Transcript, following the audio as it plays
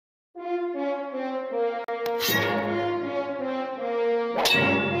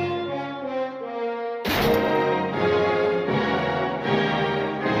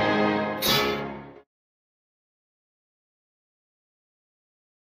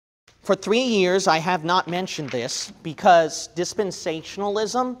for 3 years, I have not mentioned this because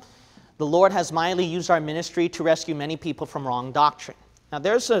dispensationalism, the Lord has mightily used our ministry to rescue many people from wrong doctrine. Now,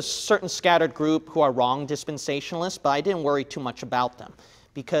 there's a certain scattered group who are wrong dispensationalists, but I didn't worry too much about them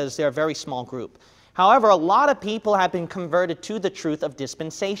because they're a very small group. However, a lot of people have been converted to the truth of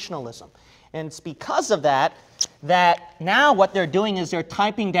dispensationalism. And it's because of that now what they're doing is they're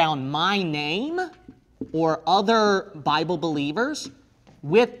typing down my name or other Bible believers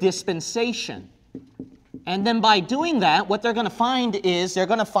with dispensation. And then by doing that, what they're going to find is they're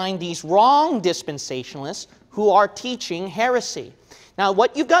going to find these wrong dispensationalists who are teaching heresy. Now,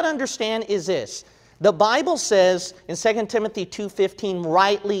 what you've got to understand is this. The Bible says in 2 Timothy 2:15,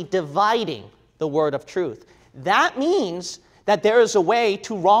 rightly dividing the word of truth. That means that there is a way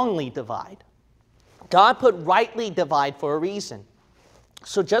to wrongly divide. God put rightly divide for a reason.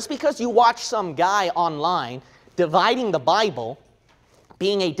 So just because you watch some guy online dividing the Bible,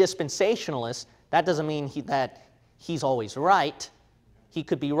 being a dispensationalist, that doesn't mean that he's always right. He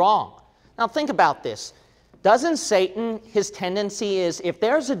could be wrong. Now think about this. Doesn't Satan, his tendency is if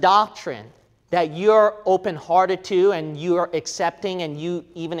there's a doctrine that you're open-hearted to and you're accepting and you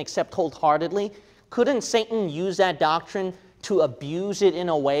even accept wholeheartedly, couldn't Satan use that doctrine to abuse it in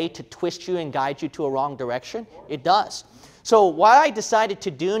a way to twist you and guide you to a wrong direction? It does. So what I decided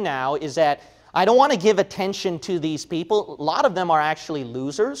to do now is that I don't want to give attention to these people. A lot of them are actually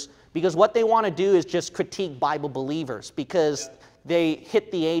losers because what they want to do is just critique Bible believers because they hit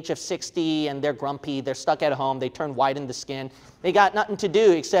the age of 60 and they're grumpy, they're stuck at home, they turn white in the skin. They got nothing to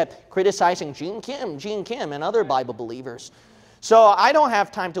do except criticizing Gene Kim, and other Bible believers. So I don't have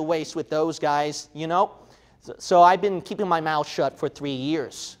time to waste with those guys, you know. So I've been keeping my mouth shut for 3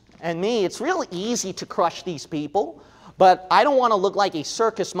 years. And it's really easy to crush these people, but I don't want to look like a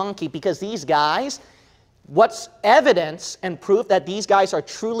circus monkey because these guys, what's evidence and proof that these guys are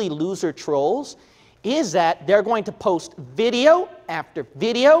truly loser trolls is that they're going to post video after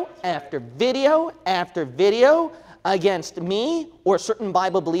video after video after video against me or certain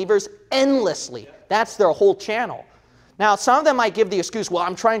Bible believers endlessly. That's their whole channel. Now, some of them might give the excuse, well,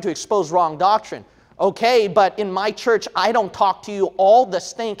 I'm trying to expose wrong doctrine. Okay, but in my church, I don't talk to you all the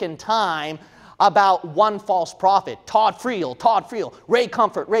stinking time about one false prophet. Todd Friel, Ray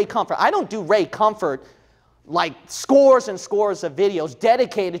Comfort. I don't do Ray Comfort like scores and scores of videos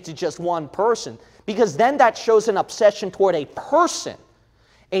dedicated to just one person, because then that shows an obsession toward a person.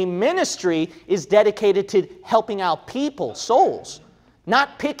 A ministry is dedicated to helping out people, souls,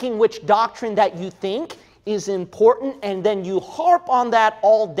 not picking which doctrine that you think is important and then you harp on that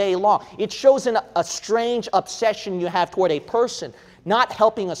all day long. It shows a strange obsession you have toward a person, not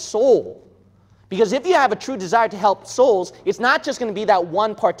helping a soul. Because if you have a true desire to help souls, it's not just going to be that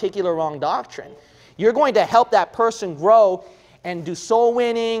one particular wrong doctrine. You're going to help that person grow and do soul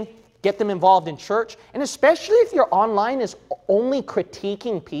winning, get them involved in church. And especially if your online is only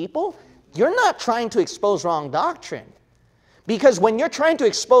critiquing people, you're not trying to expose wrong doctrine. Because when you're trying to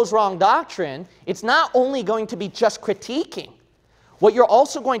expose wrong doctrine, it's not only going to be just critiquing. What you're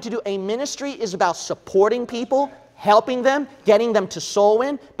also going to do, a ministry is about supporting people, helping them, getting them to soul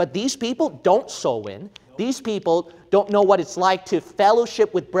win. But these people don't soul win. These people don't know what it's like to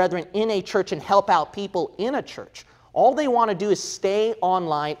fellowship with brethren in a church and help out people in a church. All they want to do is stay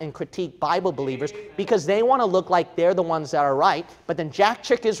online and critique Bible believers because they want to look like they're the ones that are right. But then Jack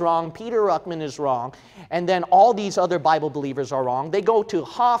Chick is wrong, Peter Ruckman is wrong, and then all these other Bible believers are wrong. They go to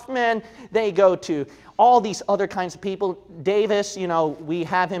Hoffman, they go to all these other kinds of people. Davis, you know, we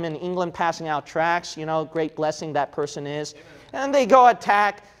have him in England passing out tracts, you know, great blessing that person is. And they go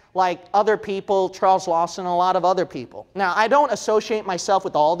attack like other people, Charles Lawson, a lot of other people. Now, I don't associate myself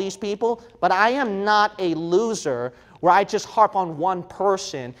with all these people, but I am not a loser where I just harp on one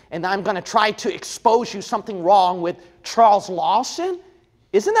person and I'm going to try to expose you something wrong with Charles Lawson.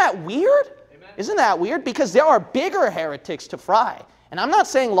 Isn't that weird? Amen. Isn't that weird? Because there are bigger heretics to fry. And I'm not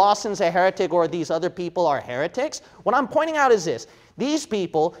saying Lawson's a heretic or these other people are heretics. What I'm pointing out is this. These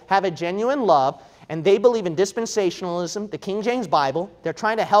people have a genuine love and they believe in dispensationalism, the King James Bible. They're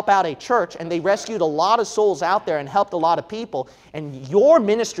trying to help out a church, and they rescued a lot of souls out there and helped a lot of people. And your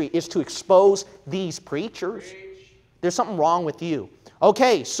ministry is to expose these preachers. There's something wrong with you.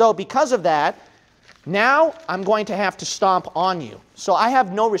 Okay, so because of that, now I'm going to have to stomp on you. So I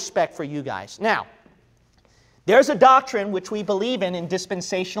have no respect for you guys. Now, there's a doctrine which we believe in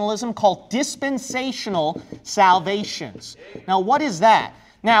dispensationalism called dispensational salvations. Now, what is that?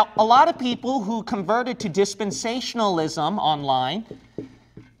 Now, a lot of people who converted to dispensationalism online,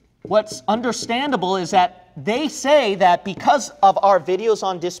 what's understandable is that they say that because of our videos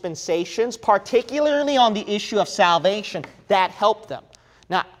on dispensations, particularly on the issue of salvation, that helped them.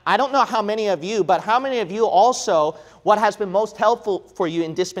 Now, I don't know how many of you, but how many of you also, what has been most helpful for you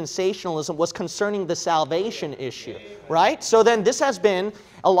in dispensationalism was concerning the salvation issue, right? So then this has been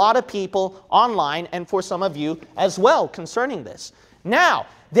a lot of people online, and for some of you as well, concerning this. Now,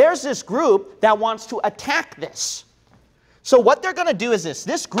 there's this group that wants to attack this. So what they're going to do is this.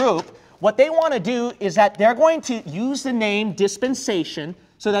 This group, what they want to do is that they're going to use the name dispensation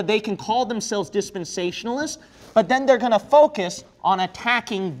so that they can call themselves dispensationalists, but then they're going to focus on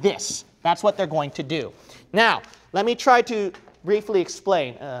attacking this. That's what they're going to do. Now, let me try to briefly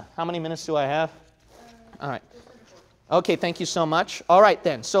explain. How many minutes do I have? All right. Okay, thank you so much. All right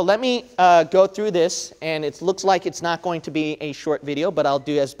then, so let me go through this, and it looks like it's not going to be a short video, but I'll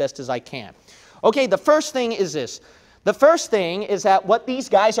do as best as I can. Okay, the first thing is this. The first thing is that what these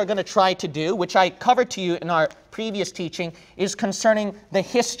guys are going to try to do, which I covered to you in our previous teaching, is concerning the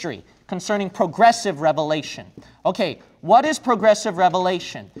history, concerning progressive revelation. Okay, what is progressive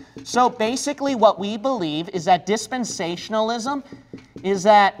revelation? So basically what we believe is that dispensationalism is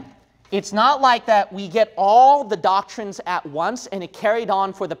that it's not like that we get all the doctrines at once and it carried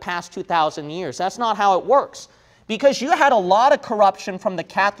on for the past 2,000 years. That's not how it works. Because you had a lot of corruption from the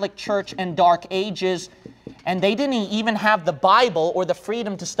Catholic Church in Dark Ages, and they didn't even have the Bible or the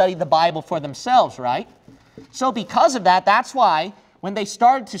freedom to study the Bible for themselves, right? So because of that, that's why when they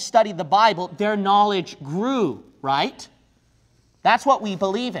started to study the Bible, their knowledge grew, right? That's what we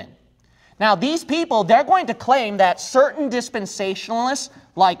believe in. Now, these people, they're going to claim that certain dispensationalists,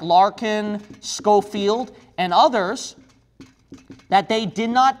 like Larkin, Schofield, and others, that they did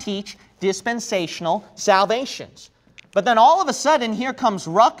not teach dispensational salvations. But then all of a sudden, here comes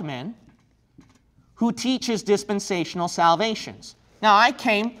Ruckman, who teaches dispensational salvations. Now, I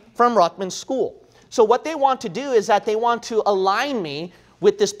came from Ruckman's school. So what they want to do is that they want to align me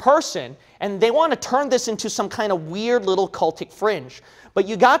with this person, and they want to turn this into some kind of weird little cultic fringe. But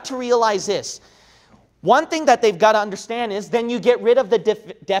you got to realize this. One thing that they've got to understand is then you get rid of the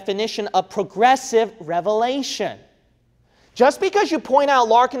definition of progressive revelation. Just because you point out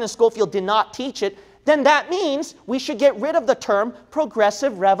Larkin and Schofield did not teach it, then that means we should get rid of the term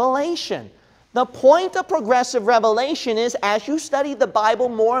progressive revelation. The point of progressive revelation is as you study the Bible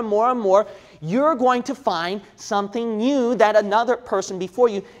more and more and more, you're going to find something new that another person before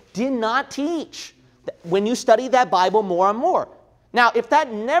you did not teach when you study that Bible more and more. Now, if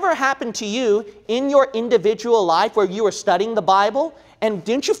that never happened to you in your individual life where you were studying the Bible, and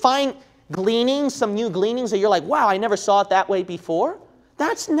didn't you find gleanings, some new gleanings that you're like, wow, I never saw it that way before?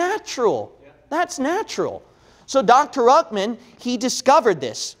 That's natural. Yeah. That's natural. So Dr. Ruckman, he discovered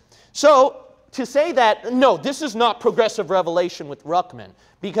this. So to say that, no, this is not progressive revelation with Ruckman,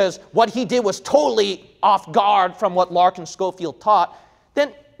 because what he did was totally off guard from what Larkin Schofield taught,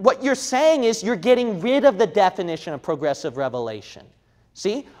 then what you're saying is you're getting rid of the definition of progressive revelation.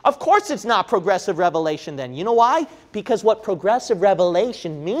 See? Of course it's not progressive revelation then. You know why? Because what progressive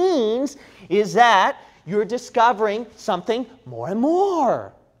revelation means is that you're discovering something more and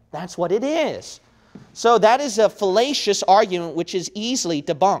more. That's what it is. So that is a fallacious argument which is easily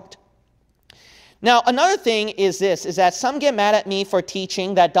debunked. Now, another thing is this, is that some get mad at me for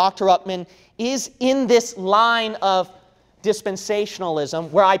teaching that Dr. Ruckman is in this line of dispensationalism,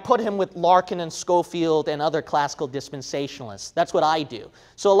 where I put him with Larkin and Schofield and other classical dispensationalists. That's what I do.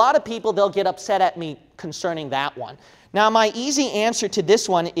 So a lot of people, they'll get upset at me concerning that one. Now, my easy answer to this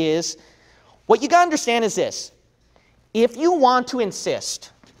one is, what you got to understand is this. If you want to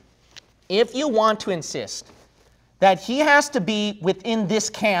insist that he has to be within this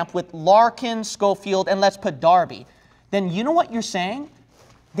camp with Larkin, Schofield, and let's put Darby, then you know what you're saying?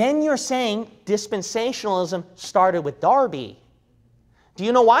 Then you're saying dispensationalism started with Darby. Do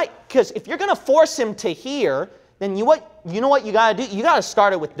you know why? Because if you're going to force him to hear, then you know what you got to do? You got to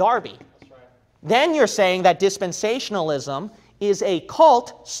start it with Darby. That's right. Then you're saying that dispensationalism is a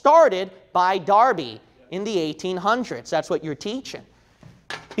cult started by Darby in the 1800s. That's what you're teaching.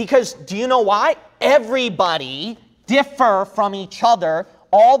 Because do you know why? Everybody differ from each other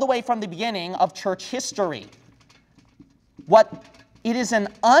all the way from the beginning of church history. It is an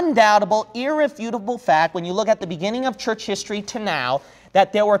undoubtable, irrefutable fact when you look at the beginning of church history to now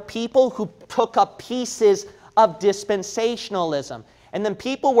that there were people who took up pieces of dispensationalism. And then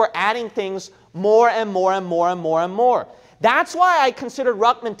people were adding things more and more and more and more and more. That's why I consider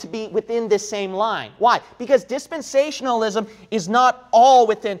Ruckman to be within this same line. Why? Because dispensationalism is not all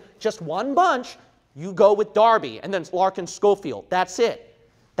within just one bunch. You go with Darby and then Larkin Schofield. That's it.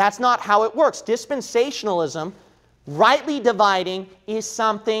 That's not how it works. Dispensationalism, rightly dividing, is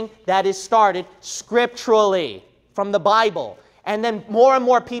something that is started scripturally from the Bible. And then more and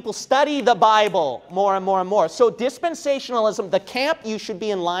more people study the Bible, more and more and more. So dispensationalism, the camp you should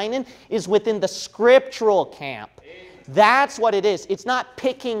be in line in, is within the scriptural camp. That's what it is. It's not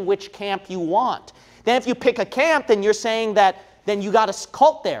picking which camp you want. Then if you pick a camp, then you're saying that then you got a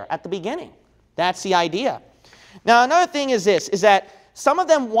cult there at the beginning. That's the idea. Now another thing is this, is that some of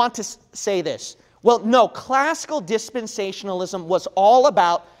them want to say this. Well, no, classical dispensationalism was all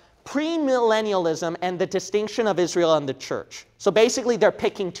about premillennialism and the distinction of Israel and the church. So basically they're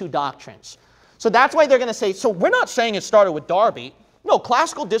picking two doctrines. So that's why they're going to say, so we're not saying it started with Darby. No,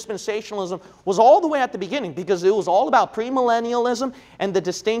 classical dispensationalism was all the way at the beginning because it was all about premillennialism and the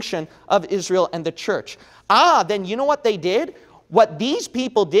distinction of Israel and the church. Then you know what they did? What these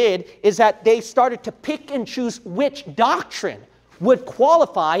people did is that they started to pick and choose which doctrine would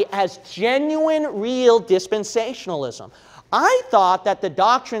qualify as genuine, real dispensationalism. I thought that the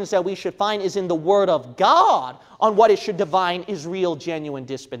doctrines that we should find is in the Word of God on what it should define is real, genuine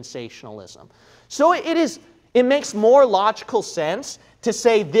dispensationalism. So it makes more logical sense to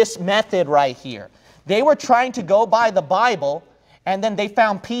say this method right here. They were trying to go by the Bible, and then they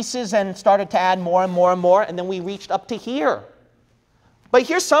found pieces and started to add more and more and more, and then we reached up to here. But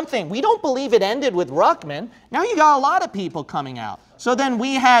here's something. We don't believe it ended with Ruckman. Now you got a lot of people coming out. So then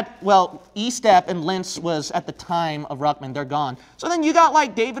we had, well, Estep and Lentz was at the time of Ruckman. They're gone. So then you got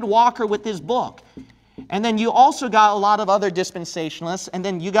like David Walker with his book. And then you also got a lot of other dispensationalists. And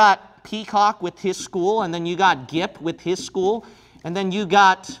then you got Peacock with his school. And then you got Gipp with his school. And then you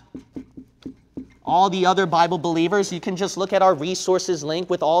got all the other Bible believers. You can just look at our resources link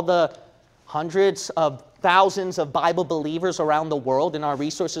with all the hundreds of thousands of Bible believers around the world. In our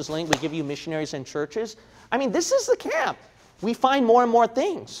resources link, we give you missionaries and churches. I mean, this is the camp. We find more and more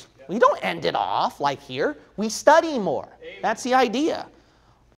things. We don't end it off like here. We study more. That's the idea.